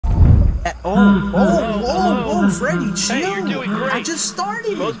Oh, Freddy, chill. Hey, you're doing great. I just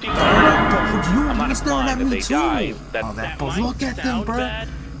started. Most people You staring at me too. But look at them, bro.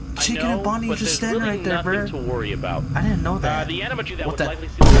 Chicken and Bonnie just standing right there, bro. To worry about. I didn't know that. The animatronic that What would the? likely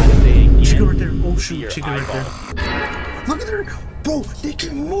see the light of day again. Chicken right there. Oh shoot, Your chicken right there. Look at her, bro. They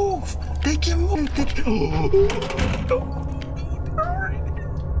can move. They can move. They can.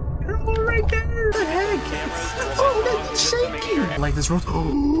 Right there. What the heck? Oh, that's shaking. Like this rose.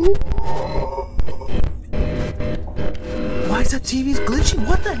 Why is that TV's glitching?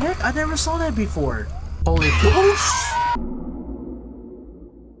 What the heck? I never saw that before. Holy ghost.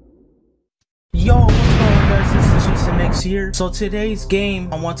 Yo, what's going on, guys? This is GCMX here. So today's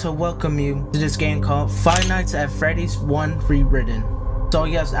game, I want to welcome you to this game called Five Nights at Freddy's 1 Rewritten. So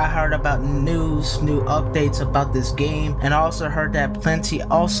yes, I heard about news, new updates about this game, and I also heard that Plenty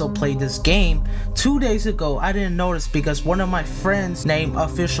also played this game 2 days ago. I didn't notice because one of my friends named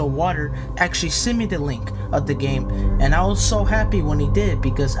Official Water actually sent me the link of the game, and I was so happy when he did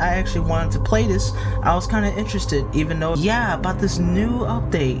because I actually wanted to play this. I was kind of interested, even though, yeah, about this new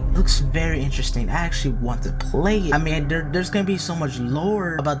update. Looks very interesting. I actually want to play it. I mean, there's gonna be so much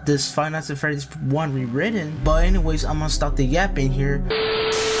lore about this Five Nights at Freddy's 1 Rewritten, but anyways, I'm gonna stop the yapping here.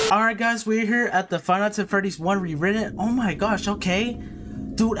 Alright guys, we're here at the Five Nights at Freddy's 1 Rewritten. Oh my gosh, okay.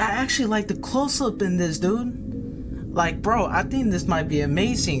 Dude, I actually like the close-up in this, dude. Like, bro, I think this might be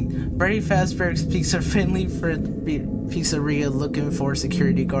amazing. Freddy Fazbear's Pizza Finley for Pizzeria looking for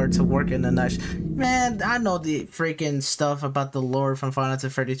security guard to work in the night. Man, I know the freaking stuff about the lore from Five Nights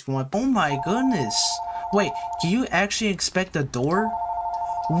at Freddy's 1. Oh my goodness. Wait, can you actually expect a door?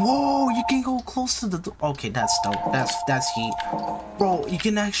 Whoa, you can go close to the door. Okay, that's dope. That's heat. Bro, you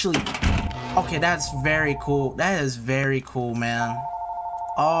can actually... Okay, that's very cool. That is very cool, man.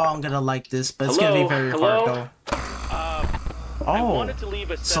 Oh, I'm gonna like this, but it's gonna be very hard, though. Oh,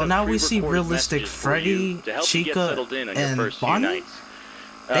 so now we see realistic Freddy, Chica, and Bonnie?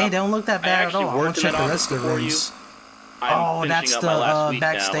 They don't look that bad at all. I want to check the rest of the rooms. Oh, that's the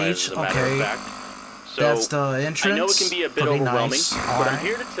backstage? Okay. So, that's the entrance. I know it can be a bit overwhelming, nice. But I'm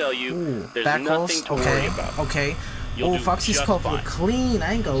here to tell you there's nothing to worry about. Okay. Oh, Foxy's Cove look clean.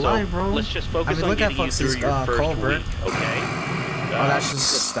 I ain't gonna lie, bro. Let's just focus on look at getting you through Foxy's your first week, okay? Oh,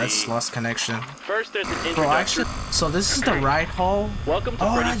 that's lost connection. First, there's an introduction. Bro, actually, so this is the ride hall. Welcome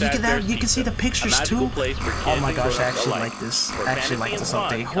to You can see the pictures too. Oh my gosh, I actually like this. I actually like this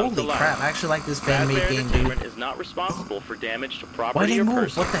update. Holy crap, I actually like this fan-made game, dude. Is not responsible for damage to property Why they or move?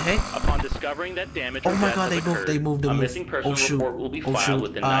 person. What the heck? Upon discovering that damage oh my god, they moved. A missing person report will be filed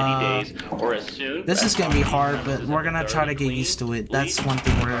within 90 days or as soon. This is gonna be hard, but we're gonna try to get used to it. That's one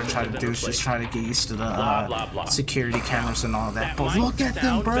thing we're gonna try to do, is just try to get used to the security cameras and all that. But look at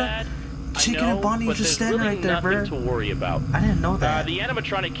them, bro. Chicken and Bonnie are just standing right there, bro. To worry about. I didn't know that. The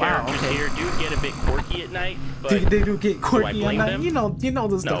animatronic characters here do get a bit quirky at night, but they do get quirky at night. You know this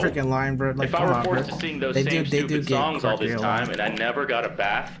is the No. freaking line, bro. Like, if I report to singing those same stupid songs all this time and I never got a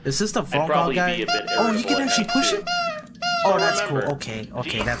bath, is this the phone call guy? Oh, you can actually push it? Oh, that's cool.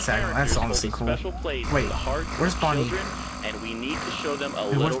 Okay, that's honestly cool. Wait, where's Bonnie? And we need to show them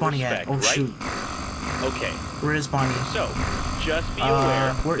a where's Bonnie at? Oh shoot. Okay. Where is Bonnie? So, just be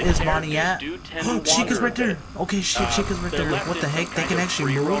aware. Where is Bonnie at? Oh, Chica's right there. Okay, shit, Chica's right there. What the heck? They can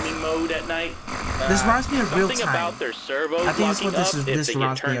actually move? Mode at night. This reminds me of real time. Their servos I think that's what this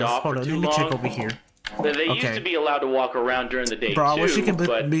reminds me of. Hold on, let me check over here. They used to be allowed to walk around during the day, bro, I wish you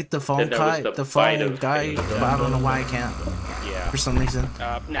could beat the phone guy, but I don't know why I can't. Yeah. For some reason.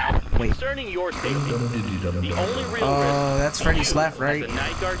 Now, concerning your safety, the only real risk that's Freddy's left, right? the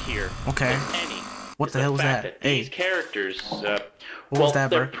night guard here. Okay. What the hell was that? These characters, what was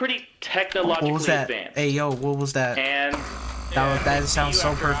that, bro? They're pretty technologically what was that? advanced. Hey, yo, what was that? And that sounds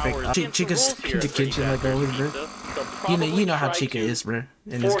so perfect. Chica's in the kitchen like always, bro. You know how Chica is, bro,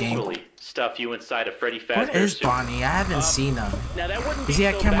 in this game. Stuff you inside a Freddy Fazbear. What is Bonnie? I haven't seen him. Is he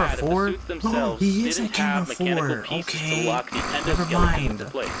at camera 4? Oh, he is at camera 4. Okay, never mind.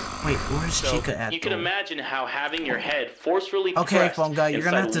 Wait, where's Chica at? You can imagine how having your head forcefully okay, phone guy, you're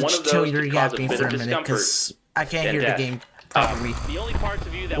gonna have to chill your yapping for a minute, because I can't hear the game properly. The only parts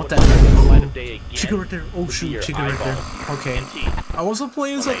of you that what the light of day again, Chica right there. Oh shoot, Chica right there. Okay. I wasn't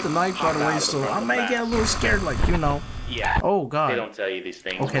playing this at the night, by the way, so I might get a little scared, like, you know. Yeah. Oh god. They don't tell you these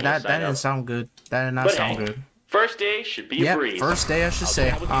things. Okay, that didn't sound good. That did not sound good. First day should be a breeze. First day I should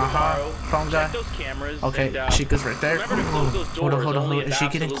say. Phone guy. Okay, Chica's right there. Hold on. Is she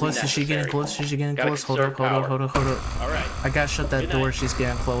getting close? Is she getting close? Hold up. Alright. I gotta shut that door. She's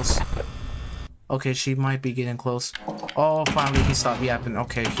getting close. Okay, she might be getting close. Oh, finally he stopped yapping.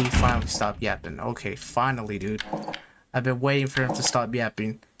 Okay, he finally stopped yapping. Okay, finally, dude. I've been waiting for him to stop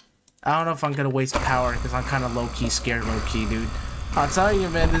yapping. I don't know if I'm gonna waste power because I'm kind of low-key scared, low-key, dude. I'll tell you,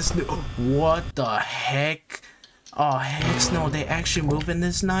 man, this... What the heck? Oh, heck no, they actually moving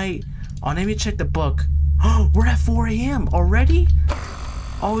this night? Oh, let me check the book. Oh, we're at 4 AM already?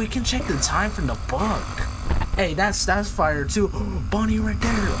 Oh, we can check the time from the book. Hey, that's fire, too. Bonnie right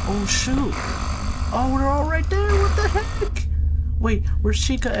there. Oh, shoot. Oh, we're all right there. What the heck? Wait, where's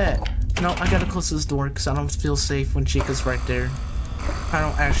Chica at? No, I gotta close this door because I don't feel safe when Chica's right there. I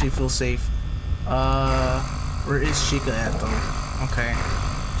don't actually feel safe. Where is Chica at though? Okay.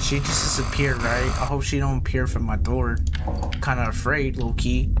 She just disappeared, right? I hope she don't appear from my door. Kinda afraid, low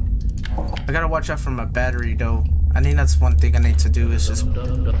key. I gotta watch out for my battery though. I think that's one thing I need to do is just...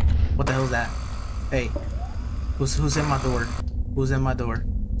 What the hell is that? Hey. Who's in my door? Who's in my door?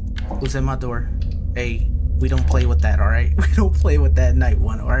 Who's in my door? Hey, we don't play with that, alright? We don't play with that night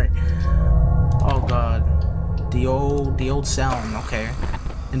one, alright? Oh god. The old sound, okay.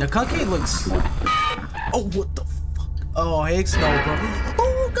 And the cupcake looks... Oh, what the fuck? Oh, heck no, bro.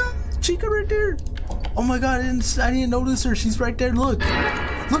 Oh god, Chica right there. Oh my god, I didn't notice her. She's right there, look.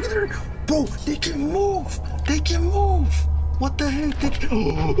 Look at her. Bro, they can move. They can move. What the heck? They can...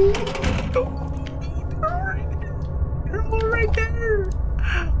 They're all right there.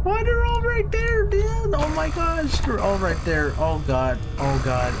 Why they're all right there, dude? Oh my gosh, they're all right there. Oh god, oh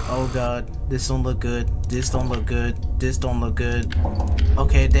god, oh god. This don't look good. This don't look good. This don't look good.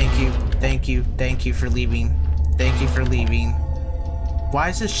 Okay, thank you. Thank you. Thank you for leaving. Thank you for leaving. Why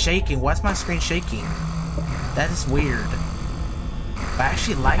is this shaking? Why is my screen shaking? That is weird. I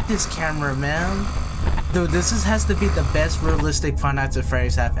actually like this camera, man. Dude, this has to be the best realistic Five Nights at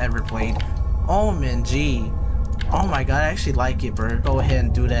Freddy's I've ever played. Oh man, gee. Oh my god, I actually like it, bro. Go ahead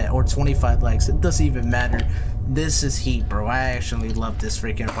and do that. Or 25 likes. It doesn't even matter. This is heat, bro. I actually love this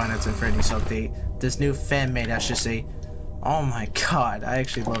freaking Five Nights at Freddy's update. This new fan made, I should say. Oh my god, I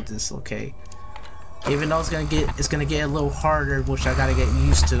actually love this. Okay. Even though it's gonna get a little harder, which I gotta get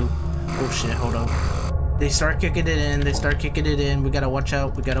used to. Oh shit, hold up. They start kicking it in. They start kicking it in. We gotta watch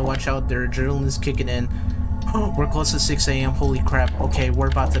out. We gotta watch out. Their adrenaline's kicking in. Oh, we're close to 6 AM. Holy crap. Okay, we're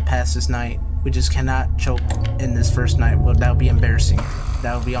about to pass this night. We just cannot choke in this first night. Well, that would be embarrassing.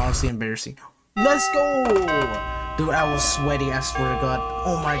 That would be honestly embarrassing. Let's go! Dude, I was sweaty, I swear to God.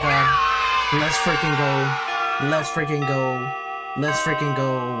 Oh my god. Let's freaking go. Let's freaking go. Let's freaking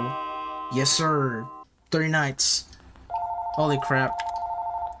go. Yes, sir. 3 nights. Holy crap.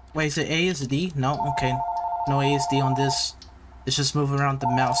 Wait, is it A is D? No? Okay. No ASD on this. It's just moving around the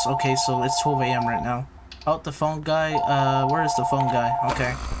mouse. Okay, so it's 12 AM right now. Oh, the phone guy. Where is the phone guy?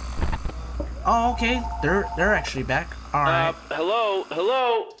 Okay. Oh, okay. They're actually back. All right. Hello.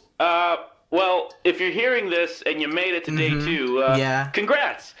 Well, if you're hearing this and you made it to day 2, yeah.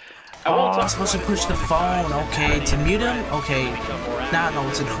 Congrats. I'm supposed to push the phone. Okay, to mute him. Okay. Nah, no,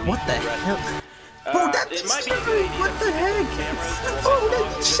 what the hell? Bro, that thing's shaking. What the heck? Oh,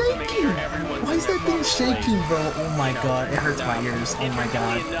 that thing's shaking. Why is that thing shaking, bro? Oh my god, it hurts my ears. Oh my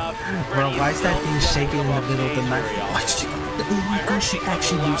god. Bro, why is that thing shaking in the middle of the night? Oh my gosh, she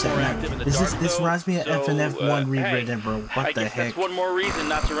actually moves at night. This reminds me of FNAF 1 rewritten, bro. What the heck? That's one more reason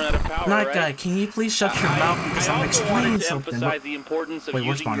not to run out of power, Night guy, can you please shut your mouth because I'm explaining something. The importance of wait,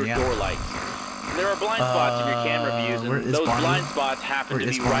 where's using Bonnie your door lights. There are blind spots in your camera views, and those blind spots happen to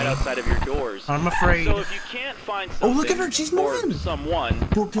be right outside of your doors. I'm afraid. So if you can't find something, oh, look at her, she's moving. Or someone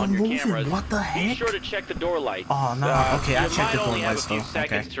on your cameras, what the heck? be sure to check the door lights. Oh no, okay, I checked the door lights though. You might only have a few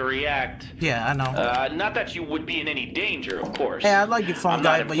seconds to react. Yeah, I know. Not that you would be in any danger, of course. Hey, I like your phone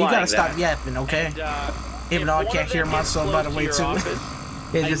guy, but you gotta stop yapping, okay? And, even though I can't hear myself by the way too.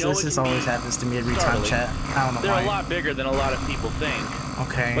 This just always happens to me every time, chat. I don't know why. They're a lot bigger than a lot of people think.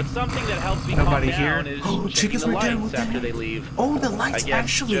 Okay. But something that helps me nobody calm here. down is checking the lights after they leave. Oh, the lights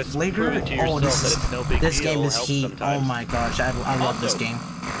actually flared. Oh, this game is heat. Oh my gosh, I love this game.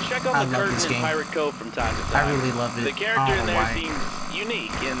 Check on the curtain in Pirate Cove from time to time. I really love it. The character in there seems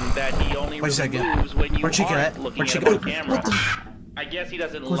unique in that he only really moves when you aren't looking at the camera. I guess he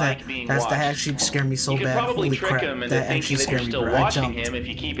doesn't like being watched. That actually scared me so bad. You can probably Holy trick crap. him into thinking that you're still watching him if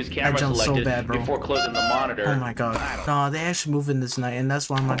you keep his camera selected before closing the monitor. Oh my god. No, they actually moving this night, and that's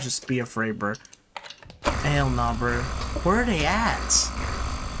why I'm gonna just be afraid, bro. Hell no, bro. Where are they at?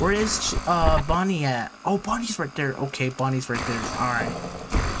 Where is Bonnie at? Oh, Bonnie's right there. Okay, Bonnie's right there. Alright.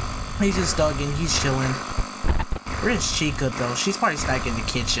 He's just dug in. He's chilling. Where is Chica, though? She's probably stuck in the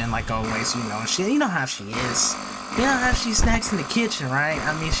kitchen, like always, you know. You know how she is. You know how she snacks in the kitchen, right?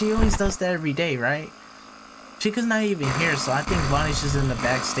 I mean, she always does that every day, right? Chica's not even here, so I think Bonnie's just in the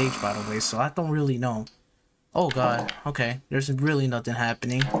backstage, by the way, so I don't really know. Oh, God. Okay. There's really nothing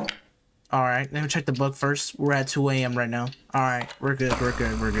happening. Alright, let me check the book first. We're at 2 a.m. right now. Alright, we're good. We're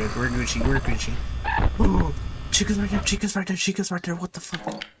Gucci. Ooh, Chica's right there. What the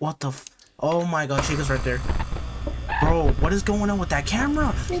fuck? Oh my god, Chica's right there. Bro, what is going on with that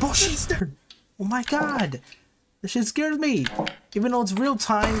camera? Bro, she's there. Oh my god. This shit scares me. Even though it's real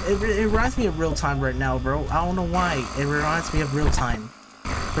time, it reminds me of real time right now, bro. I don't know why. It reminds me of real time.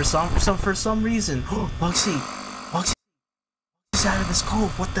 For some reason. Luxy is out of his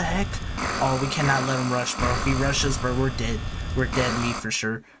cove. What the heck? Oh, we cannot let him rush, bro. If he rushes, bro, we're dead. We're dead meat for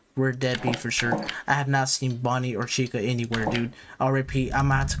sure. I have not seen Bonnie or Chica anywhere, dude. I'll repeat, I'm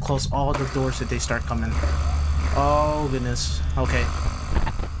gonna have to close all the doors if they start coming. Oh goodness. Okay,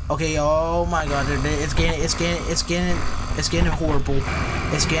 oh my god, it's getting horrible.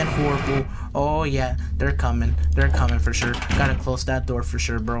 Oh yeah, they're coming for sure. Gotta close that door for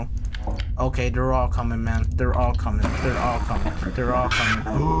sure, bro. Okay, they're all coming, man. They're all coming. Why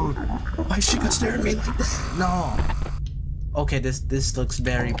is Chica staring at me like that? No. Okay, this looks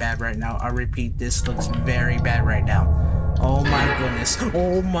very bad right now. I repeat, this looks very bad right now. Oh my goodness.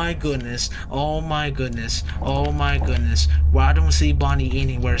 Well, I don't see Bonnie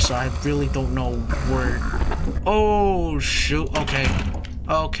anywhere, so I really don't know where. Oh shoot. Okay.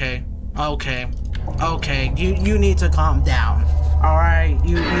 You need to calm down. Alright,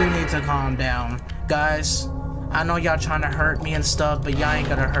 you need to calm down. Guys, I know y'all trying to hurt me and stuff, but y'all ain't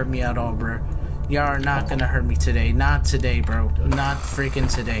gonna hurt me at all, bro. Y'all are not gonna hurt me today. Not today, bro. Not freaking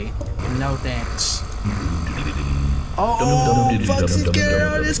today. No thanks. Oh, Foxy's getting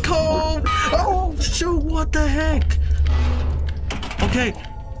out of his cove. Oh, shoot, what the heck? Okay,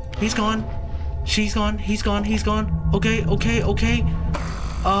 he's gone. She's gone. He's gone. Okay.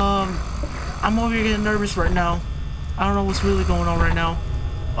 I'm over here getting nervous right now. I don't know what's really going on right now.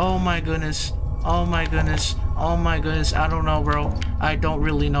 Oh my goodness. I don't know, bro. I don't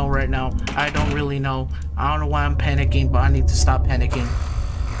really know right now. I don't know why I'm panicking, but I need to stop panicking.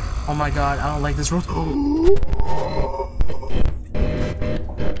 Oh my god, I don't like this road.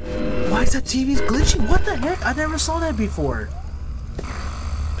 Why is that TV's glitching? What the heck? I never saw that before.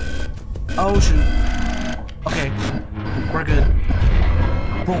 Oh shoot. Okay, we're good.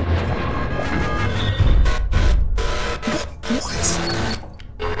 Boom. What?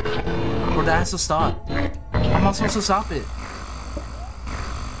 Bro, that has to stop. I'm not supposed to stop it.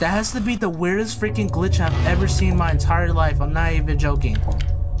 That has to be the weirdest freaking glitch I've ever seen in my entire life. I'm not even joking.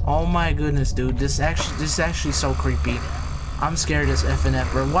 Oh my goodness, dude. This is actually so creepy. I'm scared as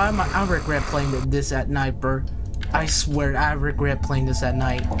FNAF, bro. Why am I regret playing this at night, bro. I swear, I regret playing this at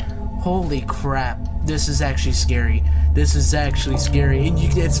night. Holy crap. This is actually scary. And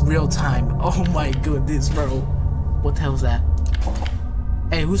it's real time. Oh my goodness, bro. What the hell is that?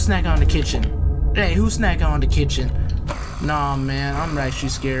 Hey, who's snacking on the kitchen? Nah, man, I'm actually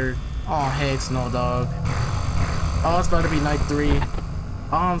scared. Oh, heck no, dog. Oh, it's about to be night 3.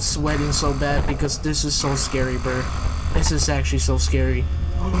 Oh, I'm sweating so bad because this is so scary, bro. This is actually so scary.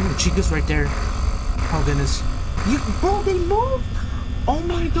 Oh, Chica's right there. Oh, goodness. Bro, they move! Oh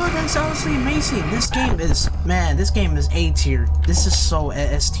my god, that's honestly amazing. This game is A tier. This is so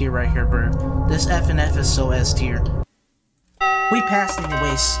S tier right here, bro. This FNF is so S tier. We passed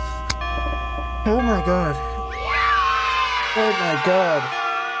anyways. Oh my god.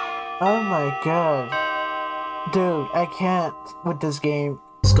 Dude, I can't with this game.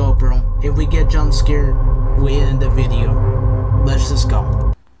 Let's go, bro. If we get jump scared, we end the video. Let's just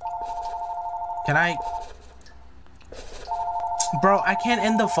go. Can I? Bro, I can't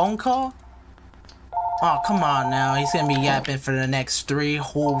end the phone call? Oh, come on now. He's gonna be yapping for the next 3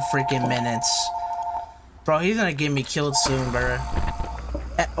 whole freaking minutes. Bro, he's gonna get me killed soon, bro.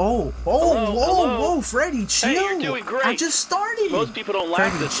 Whoa, Freddy, chill. Hey, you're doing great. I just started. Most people don't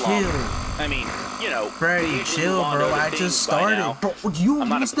last this long. I mean, you know. Freddy, chill, bro. I just started. Bro, I'm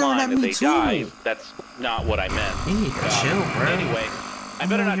not implying that they die. That's not what I meant. You need to chill, bro. Anyway, I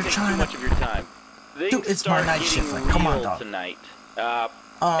better not take too much of your time. Dude, it's my night shift. Like, come on, dog. Tonight. Oh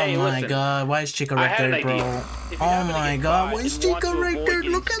hey, my listen, god, why is Chica right there, bro? Oh my god, why is Chica right there?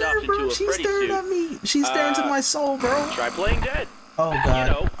 Look at her, bro. She's staring at me. She's staring to my soul, bro. Try playing dead. Oh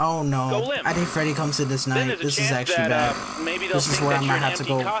god. Oh no. I think Freddy comes to this night. This is actually bad. This is where I might have to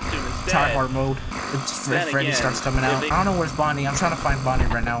go try hard mode if Freddy starts coming out. I don't know where's Bonnie. I'm trying to find Bonnie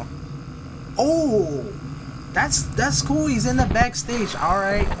right now. Oh, that's cool. He's in the backstage. All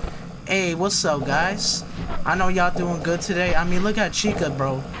right. Hey, what's up, guys? I know y'all doing good today. I mean, look at Chica,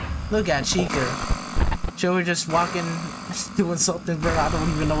 bro. Look at Chica. She was just walking, doing something, bro. I don't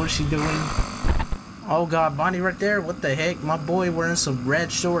even know what she's doing. Oh god, Bonnie right there. What the heck? My boy wearing some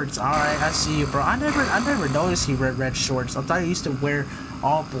red shorts. Alright, I see you, bro. I never noticed he wear red shorts. I thought he used to wear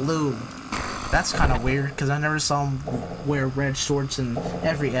all blue. That's kind of weird, because I never saw him wear red shorts in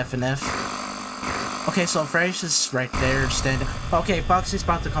every FNF. Okay, so Freddy's just right there, standing. Okay, Foxy's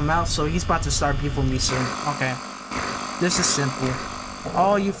about to come out, so he's about to start beef with me soon. Okay. This is simple.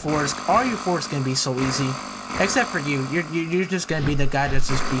 All you fours gonna be so easy. Except for you. You're just gonna be the guy that's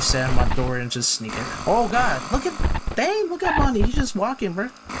just be sitting at my door and just sneaking. Oh god, look at Bunny, he's just walking, bro.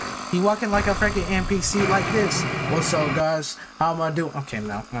 He walking like a freaking NPC like this. What's up, guys? How am I doing? Okay,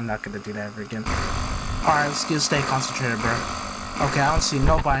 no, I'm not gonna do that ever again. Alright, let's just stay concentrated, bro. Okay, I don't see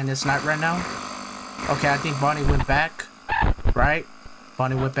nobody in this night right now. Okay, I think Bonnie went back. Right?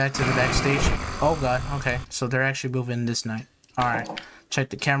 Bonnie went back to the backstage. Oh god, okay. So they're actually moving this night. Alright. Check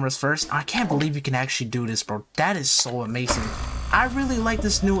the cameras first. I can't believe you can actually do this, bro. That is so amazing. I really like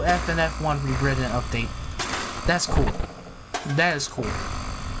this new FNF 1 rewritten update. That's cool. That is cool.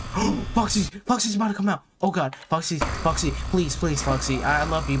 Foxy's about to come out. Oh god, Foxy, please, Foxy. I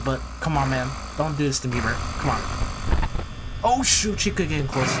love you, but come on, man. Don't do this to me, bro. Come on. Oh shoot, Chica getting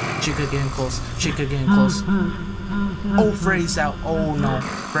close. Oh, Freddy's out. Oh no,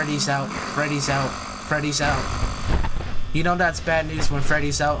 Freddy's out. You know that's bad news when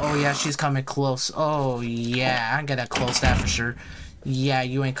Freddy's out. Oh yeah, she's coming close. Oh yeah, I'm gonna close that for sure. Yeah,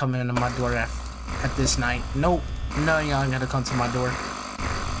 you ain't coming into my door at this night. Nope, none of y'all ain't gonna come to my door.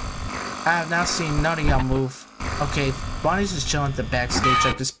 I have not seen none of y'all move. Okay, Bonnie's just chilling at the backstage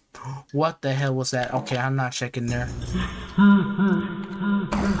at this. What the hell was that? Okay, I'm not checking there.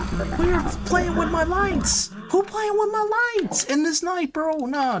 We're playing with my lines. Who playing with my lines in this night, bro?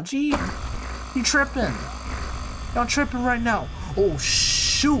 Nah, gee, you tripping? Y'all tripping right now? Oh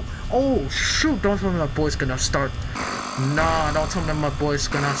shoot! Oh shoot! Don't tell me my boy's gonna start. Nah, don't tell me my boy's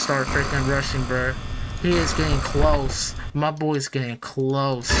gonna start freaking rushing, bro. He is getting close. My boy's getting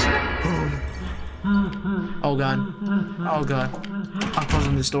close. Oh god. Oh god. I'm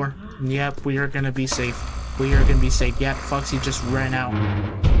closing this door. Yep, we are gonna be safe. Yep, Foxy just ran out.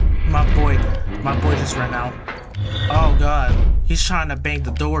 My boy just ran out. Oh god. He's trying to bang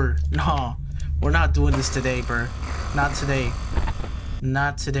the door. No. We're not doing this today, bro. Not today.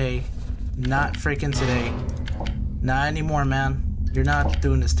 Not freaking today. Not anymore, man. You're not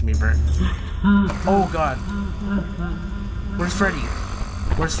doing this to me, bro. Oh god. Where's Freddy?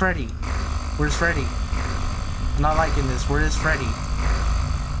 I'm not liking this. Where is Freddy?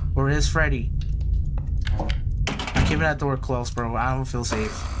 I'm keeping that door closed, bro. I don't feel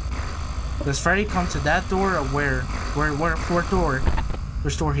safe. Does Freddy come to that door or where? What door?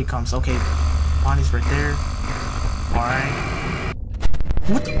 Which door he comes? Okay. Bonnie's right there. Alright.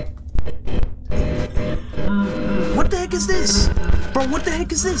 What the heck is this? Bro, what the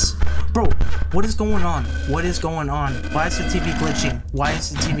heck is this? Bro, what is going on? Why is the TV glitching? Why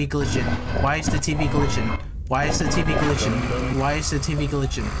is the TV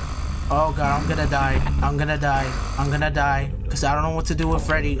glitching? Oh god, I'm gonna die. Because I don't know what to do with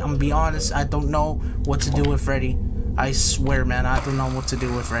Freddy. I'm gonna be honest, I don't know what to do with Freddy. I swear, man, I don't know what to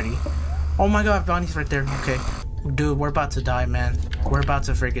do with Freddy. Oh my god, Bonnie's right there. Okay. Dude, we're about to die, man. We're about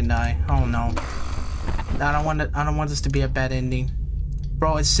to freaking die. Oh no. I don't want this to be a bad ending.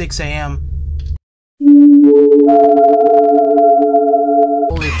 Bro, it's 6 AM.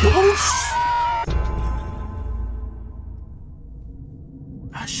 Holy ghost!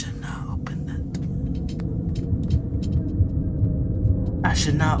 I should not open that door. I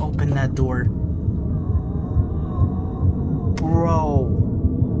should not open that door. Bro.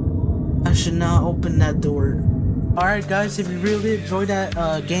 I should not open that door. Alright guys, if you really enjoyed that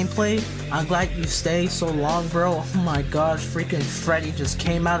gameplay, I'm glad you stayed so long, bro. Oh my gosh, freaking Freddy just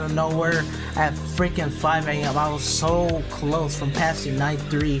came out of nowhere at freaking 5 AM. I was so close from passing night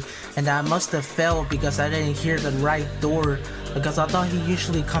 3, and I must have failed because I didn't hear the right door, because I thought he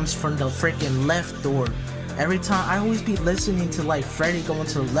usually comes from the freaking left door. Every time, I always be listening to like Freddy going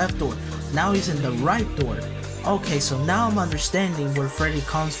to the left door. Now he's in the right door. Okay, so now I'm understanding where Freddy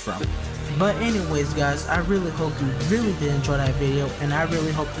comes from. But anyways guys, I really hope you really did enjoy that video, and I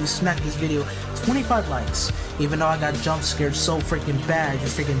really hope you smack this video 25 likes. Even though I got jump scared so freaking bad, I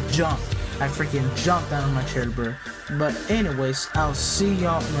freaking jumped out of my chair, bro. But anyways, I'll see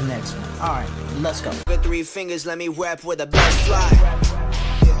y'all in the next one. Alright, let's go. With 3 fingers, let me rap with the best fly.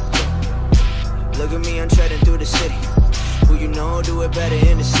 Look at me, I'm treading through the city. Who you know do it better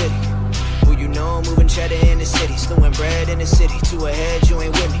in the city. Who you know moving cheddar in the city. Stewing bread in the city. 2 ahead, you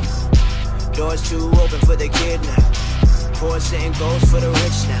ain't with me. Doors too open for the kid now. Poor sitting goals for the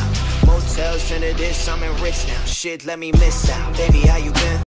rich now. Motels turn to this, I'm rich now. Shit, let me miss out. Baby, how you been?